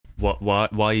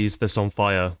Why is this on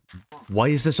fire? Why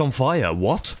is this on fire?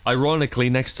 What? Ironically,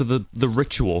 next to the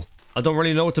ritual. I don't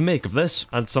really know what to make of this,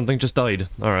 and something just died.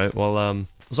 Alright, well,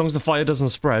 as long as the fire doesn't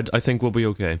spread, I think we'll be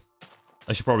okay.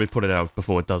 I should probably put it out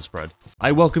before it does spread.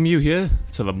 I welcome you here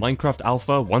to the Minecraft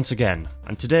Alpha once again.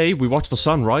 And today, we watch the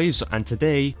sun rise, and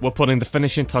today, we're putting the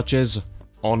finishing touches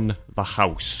on the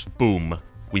house. Boom.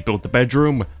 We built the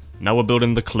bedroom, now we're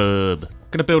building the club.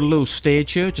 Gonna build a little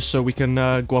stage here, just so we can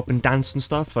go up and dance and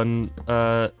stuff, and,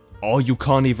 oh, you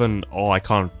can't even... Oh, I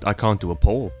can't do a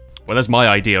pole. Well, there's my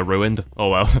idea ruined.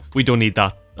 Oh well, we don't need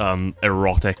that,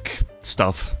 erotic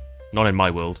stuff. Not in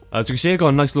my world. As you can see, I got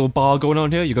a nice little bar going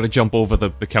on here. You gotta jump over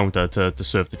the counter to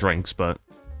serve the drinks, but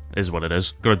it is what it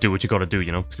is. Gotta do what you gotta do,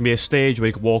 you know? It's gonna be a stage where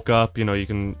you can walk up, you know, you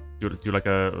can do like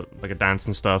a dance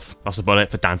and stuff. That's about it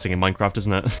for dancing in Minecraft,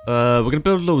 isn't it? We're gonna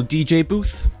build a little DJ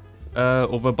booth,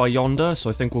 over by yonder, so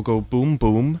I think we'll go boom,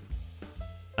 boom.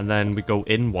 And then we go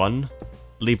in one.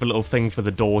 Leave a little thing for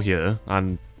the door here,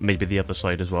 and maybe the other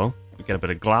side as well. We get a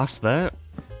bit of glass there.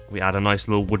 We add a nice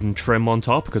little wooden trim on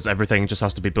top, because everything just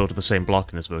has to be built of the same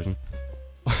block in this version.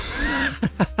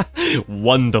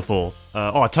 Wonderful.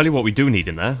 Oh, I'll tell you what we do need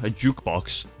in there. A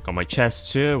jukebox. Got my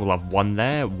chests here. We'll have one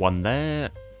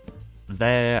there,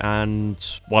 there,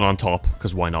 and one on top,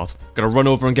 because why not? Gotta run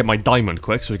over and get my diamond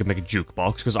quick, so we can make a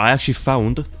jukebox, because I actually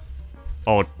found...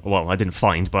 Oh, well, I didn't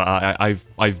find, but I've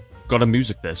got a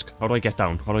music disc. How do I get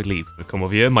down? How do I leave? I come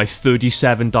over here. My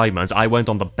 37 diamonds. I went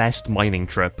on the best mining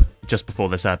trip just before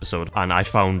this episode, and I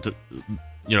found,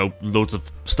 you know, loads of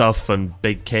stuff and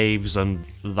big caves and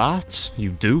that. You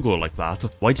do go like that.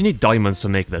 Why do you need diamonds to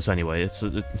make this anyway?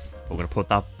 We're gonna put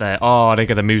that there. Oh, I didn't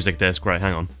get the music disc. Right,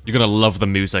 hang on. You're gonna love the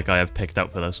music I have picked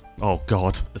out for this. Oh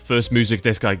god. The first music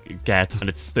disc I get, and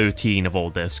it's 13 of all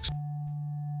discs.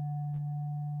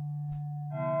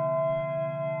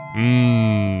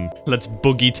 Let's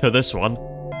boogie to this one.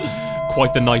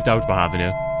 Quite the night out we're having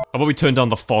here. How about we turn down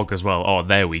the fog as well? Oh,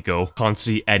 there we go. Can't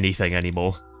see anything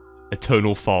anymore.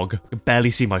 Eternal fog. I can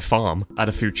barely see my farm. Add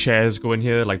a few chairs go in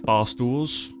here, like bar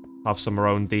stools. Have some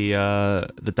around the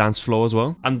dance floor as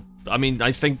well. And, I mean,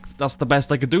 I think that's the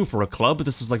best I could do for a club.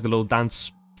 This is like the little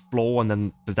dance floor and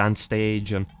then the dance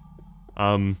stage and...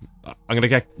 I'm gonna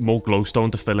get more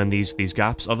glowstone to fill in these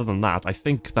gaps. Other than that, I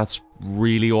think that's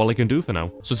really all I can do for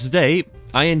now. So today,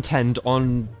 I intend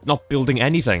on not building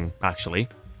anything, actually.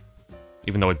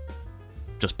 Even though I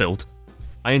just built.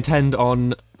 I intend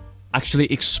on actually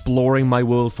exploring my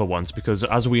world for once, because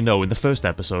as we know, in the first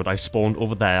episode, I spawned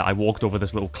over there, I walked over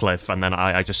this little cliff, and then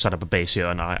I just set up a base here,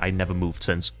 and I never moved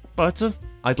since. But,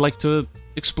 I'd like to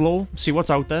explore, see what's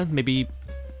out there, maybe...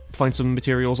 find some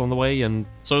materials on the way, and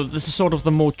so this is sort of the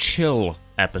more chill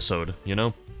episode, you know?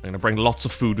 I'm gonna bring lots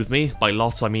of food with me. By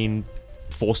lots, I mean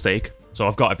 4 steak. So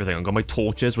I've got everything. I've got my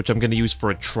torches, which I'm gonna use for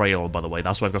a trail, by the way.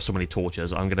 That's why I've got so many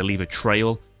torches. I'm gonna leave a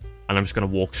trail, and I'm just gonna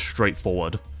walk straight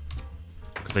forward.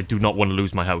 Because I do not want to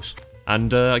lose my house.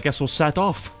 And I guess we'll set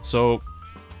off. So,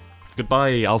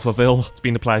 goodbye, Alphaville. It's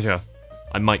been a pleasure.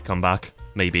 I might come back.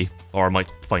 Maybe. Or I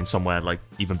might find somewhere, like,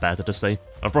 even better to stay.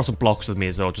 I've brought some blocks with me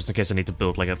as well, just in case I need to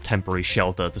build, like, a temporary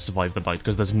shelter to survive the night,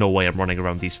 because there's no way I'm running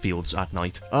around these fields at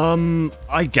night.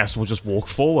 I guess we'll just walk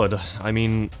forward. I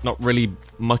mean, not really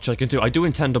much I can do. I do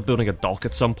intend on building a dock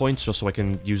at some point, just so I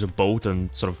can use a boat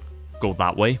and sort of go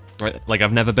that way, right? Like,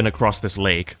 I've never been across this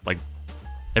lake. Like,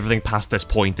 everything past this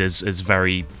point is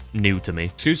very new to me.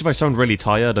 Excuse if I sound really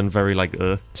tired and very, like,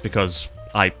 It's because...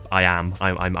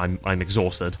 I'm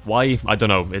exhausted. Why? I don't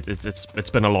know. It's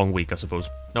been a long week, I suppose.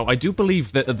 Now, I do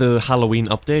believe that the Halloween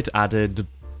update added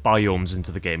biomes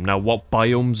into the game. Now, what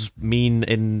biomes mean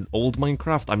in old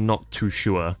Minecraft, I'm not too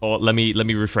sure. Or let me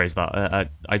rephrase that.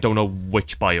 I don't know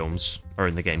which biomes are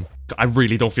in the game. I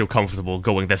really don't feel comfortable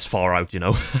going this far out, you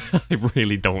know? I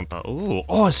really don't.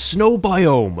 Oh, a snow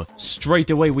biome! Straight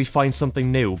away we find something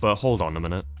new, but hold on a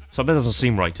minute. Something doesn't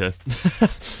seem right here.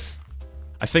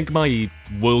 I think my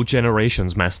world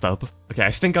generation's messed up. Okay, I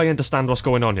think I understand what's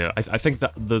going on here. I think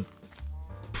that the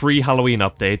pre-Halloween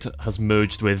update has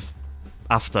merged with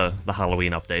after the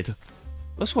Halloween update.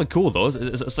 Looks quite cool though.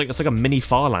 It's like a mini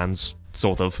Farlands,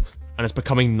 sort of. And it's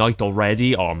becoming night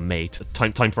already. Oh, mate.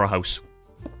 Time for a house.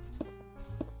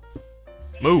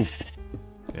 Move!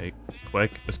 Okay,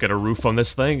 quick. Let's get a roof on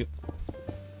this thing.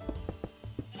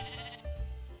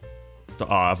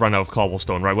 Ah, I've run out of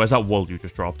cobblestone. Right, where's that wool you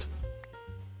just dropped?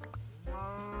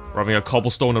 We're having a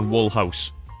cobblestone and wool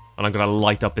house. And I'm gonna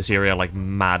light up this area like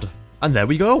mad. And there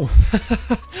we go!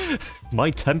 My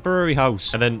temporary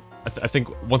house. And then, I think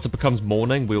once it becomes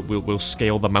morning, we'll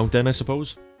scale the mountain, I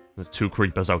suppose. There's 2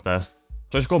 creepers out there.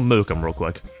 So I just go murk them real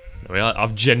quick. I mean,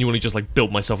 I've genuinely just, like,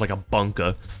 built myself like a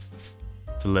bunker.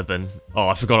 to live in. Oh,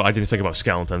 I forgot. I didn't think about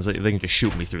skeletons. They can just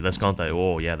shoot me through this, can't they?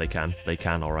 Oh, yeah, they can. They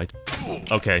can, alright.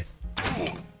 Okay.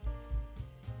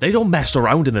 They don't mess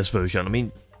around in this version. I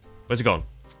mean, where's it gone?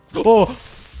 Oh!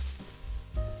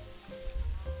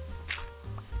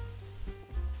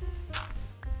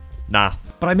 Nah.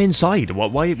 But I'm inside.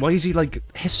 Why is he, like,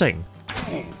 hissing?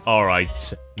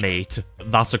 Alright, mate.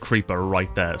 That's a creeper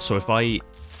right there. So if I...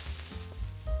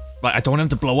 Like, I don't want him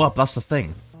to blow up. That's the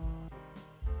thing.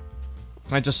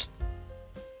 Can I just...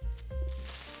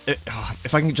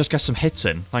 If I can just get some hits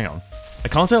in. Hang on. I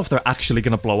can't tell if they're actually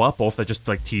gonna blow up or if they're just,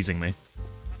 like, teasing me.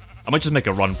 I might just make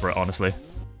a run for it, honestly.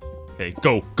 Okay,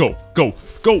 go, go, go,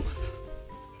 go!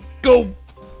 Go!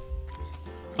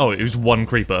 Oh, it was one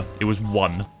creeper. It was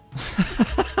one.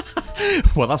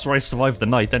 Well, that's where I survived the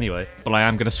night anyway. But I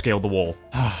am gonna scale the wall.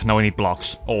 Now I need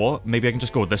blocks. Or maybe I can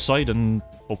just go this side and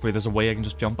hopefully there's a way I can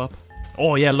just jump up.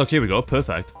 Oh yeah, look, here we go.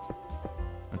 Perfect.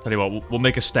 I'll tell you what, we'll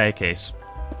make a staircase.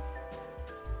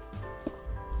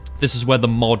 This is where the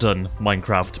modern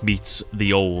Minecraft meets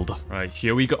the old. Right,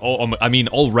 here we go. Oh, I mean,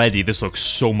 already this looks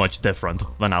so much different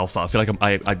than Alpha. I feel like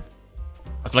I feel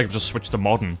like I've just switched to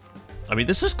modern. I mean,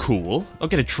 this is cool. I'll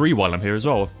get a tree while I'm here as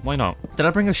well. Why not? Did I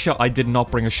bring a I did not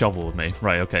bring a shovel with me.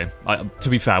 Right, okay. To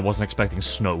be fair, I wasn't expecting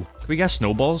snow. Can we get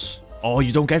snowballs? Oh,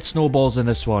 you don't get snowballs in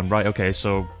this one. Right, okay,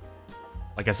 so...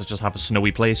 I guess I just have a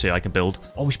snowy place here I can build.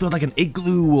 Oh, we should build like an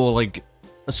igloo or like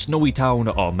a snowy town.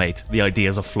 Oh, mate, the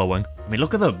ideas are flowing. I mean,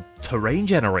 look at the terrain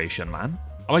generation, man.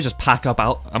 I might just pack up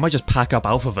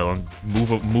Alphaville and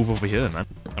move over here, man.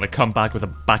 And I come back with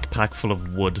a backpack full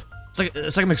of wood.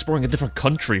 It's like I'm exploring a different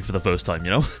country for the first time,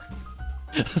 you know?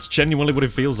 That's genuinely what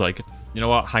it feels like. You know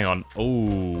what? Hang on.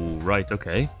 Oh, right,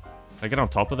 okay. Can I get on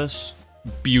top of this?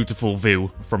 Beautiful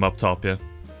view from up top here.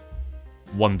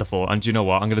 Wonderful. And you know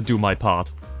what? I'm gonna do my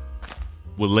part.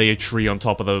 We'll lay a tree on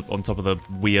top of the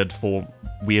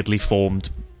weirdly formed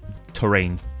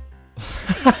terrain.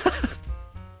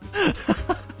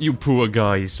 You poor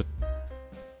guys.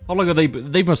 How long are they?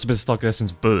 They must have been stuck there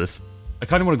since birth. I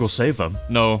kind of want to go save them.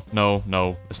 No, no,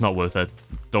 no. It's not worth it.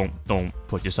 Don't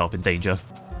put yourself in danger.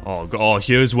 Oh,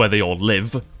 here's where they all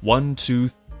live. 1, 2,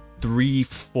 3,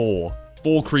 4.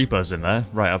 4 creepers in there.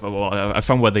 Right, I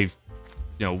found where they've,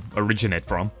 you know, originate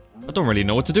from. I don't really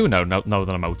know what to do now that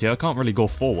I'm out here. I can't really go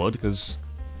forward because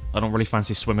I don't really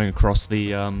fancy swimming across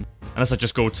the, unless I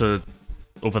just go to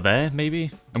over there,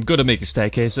 maybe? I'm good at making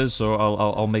staircases, so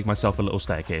I'll make myself a little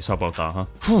staircase. How about that,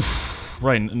 huh?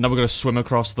 Right, now we're gonna swim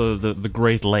across the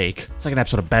Great Lake. It's like an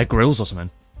episode of Bear Grylls or something.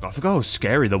 I forgot how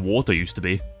scary the water used to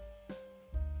be.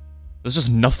 There's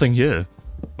just nothing here.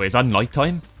 Wait, is that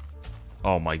nighttime?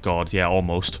 Oh my god, yeah,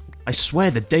 almost. I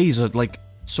swear the days are, like,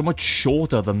 so much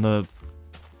shorter than the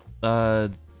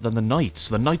nights.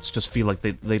 The nights just feel like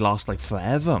they last, like,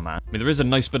 forever, man. I mean, there is a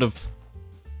nice bit of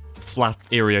flat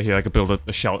area here I could build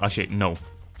a shelter. Actually, no.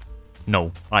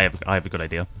 No, I have a good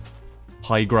idea.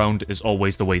 High ground is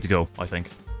always the way to go, I think.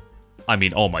 I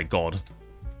mean, oh my god.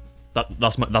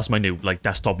 That's my new, like,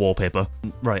 desktop wallpaper.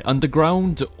 Right,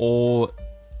 underground or...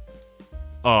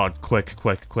 Oh, quick.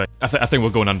 I think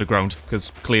we're going underground,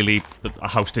 because clearly a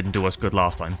house didn't do us good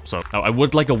last time. So, now, I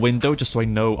would like a window, just so I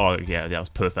know... Oh, yeah, that's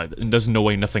perfect. And there's no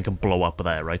way nothing can blow up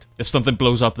there, right? If something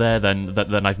blows up there, then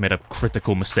I've made a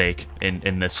critical mistake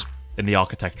in the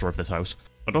architecture of this house.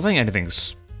 I don't think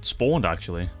anything's spawned,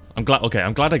 actually. I'm glad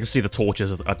I can see the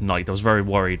torches at night. I was very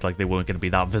worried, like, they weren't going to be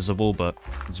that visible, but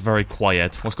it's very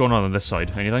quiet. What's going on this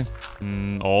side?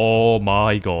 Anything? Oh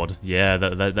my god. Yeah,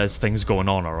 there's things going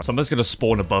on, alright. Something's going to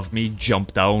spawn above me,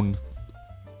 jump down,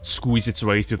 squeeze its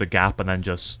way through the gap, and then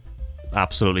just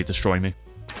absolutely destroy me.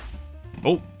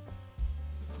 Oh.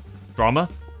 Drama?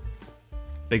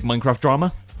 Big Minecraft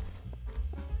drama?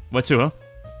 Where to, huh?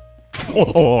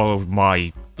 Oh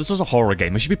my... This is a horror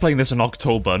game. I should be playing this in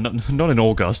October, not in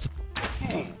August.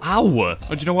 Ow! Oh,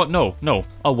 do you know what? No.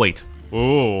 I'll wait.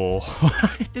 Oh.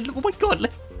 Oh my god.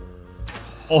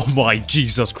 Oh my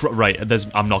Jesus Christ. Right,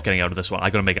 I'm not getting out of this one.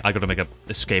 I gotta make a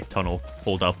escape tunnel.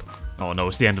 Hold up. Oh no,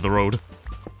 it's the end of the road.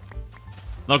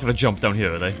 Not gonna jump down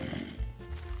here, are they?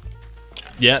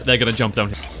 Yeah, they're gonna jump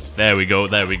down here. There we go.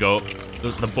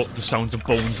 The sounds of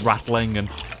bones rattling and...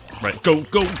 Right, go!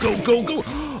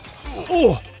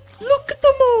 Oh! Look at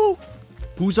them all!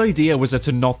 Whose idea was it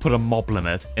to not put a mob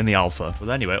limit in the alpha? But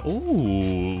anyway,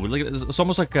 ooh, it's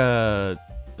almost like a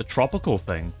tropical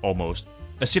thing, almost.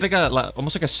 I see like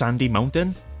almost like a sandy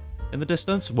mountain in the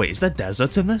distance. Wait, is there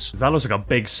deserts in this? That looks like a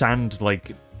big sand,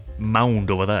 like, mound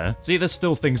over there. See, there's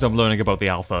still things I'm learning about the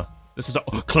alpha. This is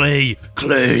clay!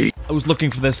 I was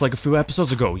looking for this like a few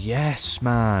episodes ago. Yes,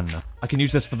 man. I can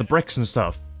use this for the bricks and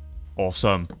stuff.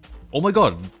 Awesome. Oh my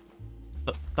god.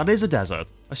 that is a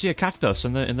desert. I see a cactus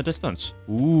in the distance.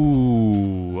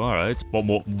 Ooh, all right.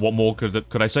 What more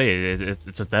could I say?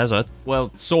 It's a desert.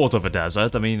 Well, sort of a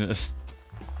desert. I mean,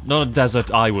 not a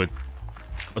desert I would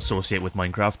associate with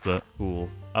Minecraft, but cool.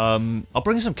 I'll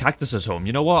bring some cactuses home.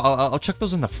 You know what? I'll chuck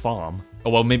those in the farm. Oh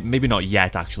well, maybe not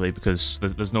yet actually, because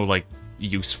there's no like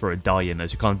use for a dye in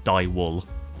this. You can't dye wool.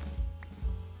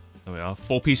 There we are.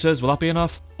 4 pieces. Will that be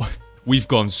enough? We've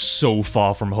gone so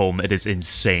far from home, it is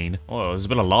insane. Oh, there's a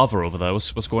bit of lava over there.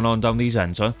 What's going on down these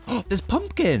ends, huh? Oh, there's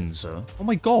pumpkins! Oh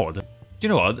my god. Do you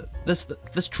know what?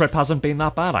 This trip hasn't been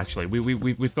that bad, actually.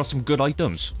 We've got some good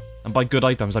items. And by good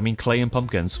items, I mean clay and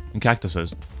pumpkins. And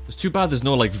cactuses. It's too bad there's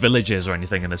no, like, villages or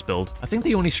anything in this build. I think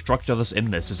the only structure that's in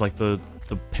this is, like, the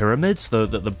pyramids?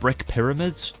 The brick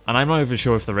pyramids? And I'm not even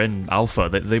sure if they're in Alpha.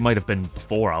 They might have been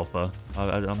before Alpha.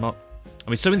 I'm not... I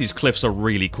mean, some of these cliffs are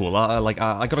really cool. I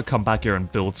gotta come back here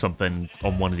and build something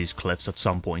on one of these cliffs at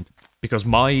some point. Because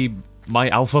my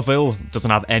Alphaville doesn't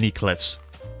have any cliffs.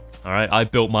 Alright, I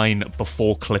built mine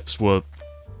before cliffs were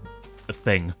a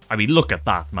thing. I mean, look at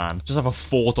that, man. Just have a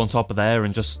fort on top of there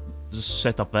and just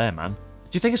sit up there, man.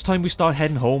 Do you think it's time we start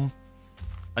heading home?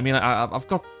 I mean, I've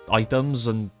got items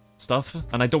and stuff,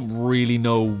 and I don't really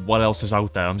know what else is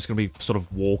out there. I'm just gonna be sort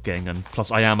of walking, and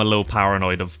plus I am a little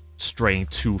paranoid of straying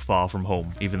too far from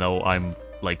home, even though I'm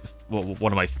like,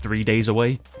 what am I, 3 days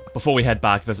away? Before we head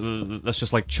back, let's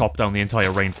just like chop down the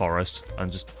entire rainforest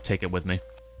and just take it with me.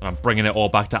 And I'm bringing it all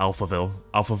back to Alphaville.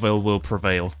 Alphaville will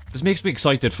prevail. This makes me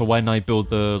excited for when I build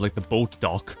the boat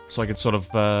dock, so I can sort of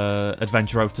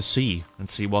adventure out to sea and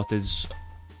see what is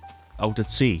out at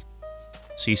sea.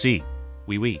 CC.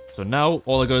 Wee. So now,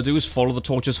 all I gotta do is follow the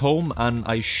torches home, and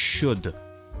I should,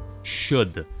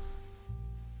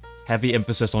 heavy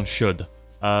emphasis on should,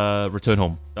 return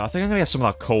home. I think I'm gonna get some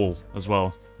of that coal as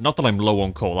well. Not that I'm low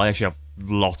on coal, I actually have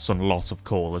lots and lots of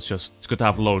coal. It's good to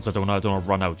have loads. I don't want to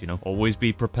run out, you know. Always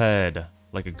be prepared,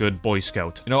 like a good Boy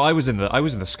Scout. You know, I was in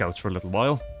the Scouts for a little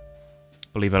while.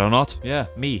 Believe it or not. Yeah,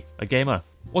 me, a gamer.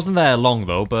 Wasn't there long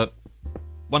though, but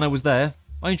when I was there,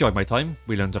 I enjoyed my time.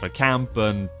 We learned how to camp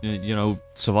and, you know,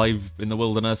 survive in the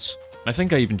wilderness. I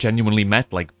think I even genuinely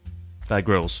met, like, Bear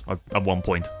Grylls at one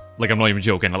point. Like, I'm not even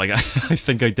joking. Like, I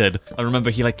think I did. I remember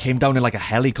he, like, came down in, like, a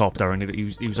helicopter and he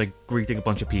was like, greeting a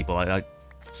bunch of people.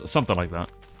 Something like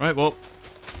that. Alright, well,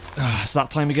 it's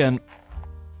that time again.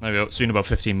 There we go. See you in about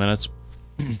 15 minutes.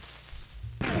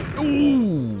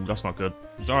 Ooh, that's not good.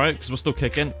 It's alright, because we're still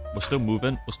kicking. We're still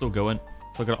moving. We're still going.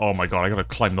 Oh my god, I gotta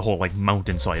climb the whole, like,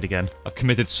 mountainside again. I've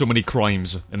committed so many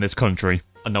crimes in this country,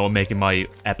 and now I'm making my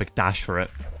epic dash for it.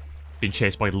 Being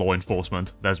chased by law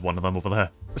enforcement. There's one of them over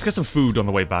there. Let's get some food on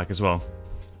the way back as well.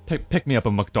 Pick me up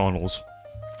a McDonald's.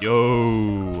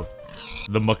 Yo!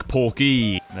 The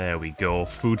McPorky! There we go.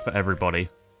 Food for everybody.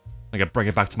 I can bring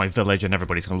it back to my village and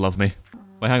everybody's gonna love me.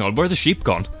 Wait, hang on, where are the sheep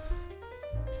gone?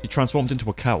 He transformed into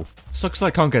a cow. Sucks that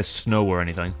I can't get snow or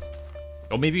anything.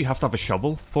 Or maybe you have to have a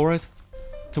shovel for it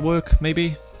to work,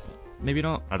 maybe? Maybe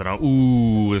not? I don't know.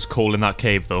 Ooh, there's coal in that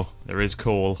cave, though. There is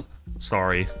coal.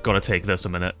 Sorry, gotta take this a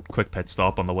minute. Quick pit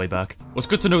stop on the way back. Well, it's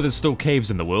good to know there's still caves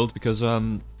in the world, because,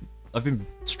 I've been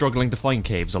struggling to find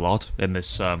caves a lot in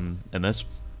this, And,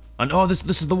 oh, this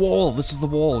is the wall! This is the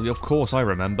wall! Of course, I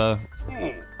remember.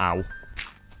 Ow.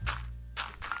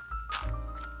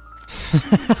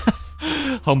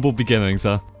 Humble beginnings,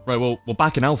 huh? Right, well, we're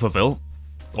back in Alphaville.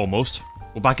 Almost.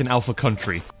 We're back in Alpha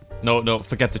Country. No,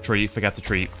 forget the tree, forget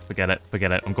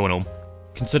it, I'm going home.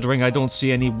 Considering I don't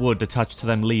see any wood attached to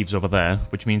them leaves over there,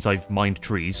 which means I've mined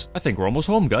trees, I think we're almost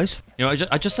home, guys. You know,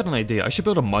 I just had an idea. I should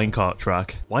build a minecart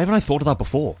track. Why haven't I thought of that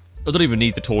before? I don't even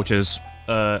need the torches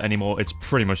anymore. It's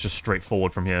pretty much just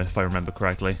straightforward from here, if I remember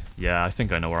correctly. Yeah, I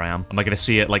think I know where I am. Am I gonna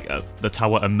see it, like, the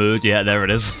tower emerge? Yeah, there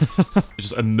it is. It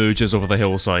just emerges over the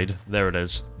hillside. There it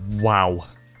is. Wow.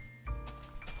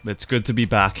 It's good to be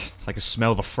back. I can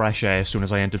smell the fresh air as soon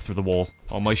as I entered through the wall.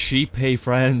 Oh, my sheep. Hey,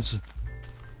 friends.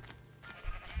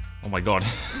 Oh my god.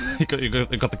 you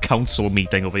got the council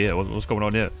meeting over here. What's going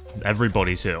on here?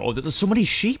 Everybody's here. Oh, there's so many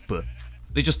sheep.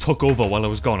 They just took over while I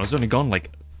was gone. I was only gone, like,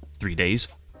 3 days.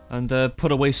 And,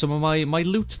 put away some of my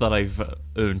loot that I've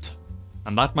earned.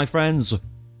 And that, my friends,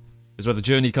 is where the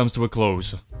journey comes to a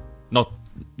close. Not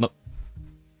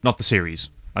the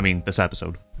series. I mean, this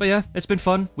episode. But yeah, it's been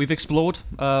fun. We've explored.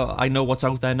 I know what's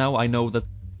out there now. I know that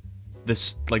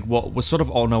this, like, what we're sort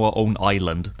of on our own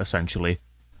island, essentially.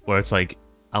 Where it's like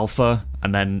Alpha,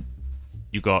 and then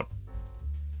you got,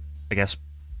 I guess,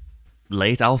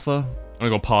 late Alpha? I'm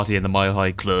gonna go party in the Mile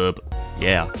High Club.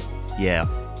 Yeah. Yeah.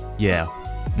 Yeah.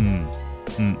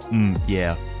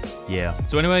 Yeah.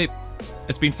 So anyway,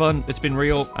 it's been fun. It's been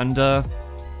real. And,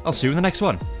 I'll see you in the next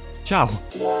one. Ciao.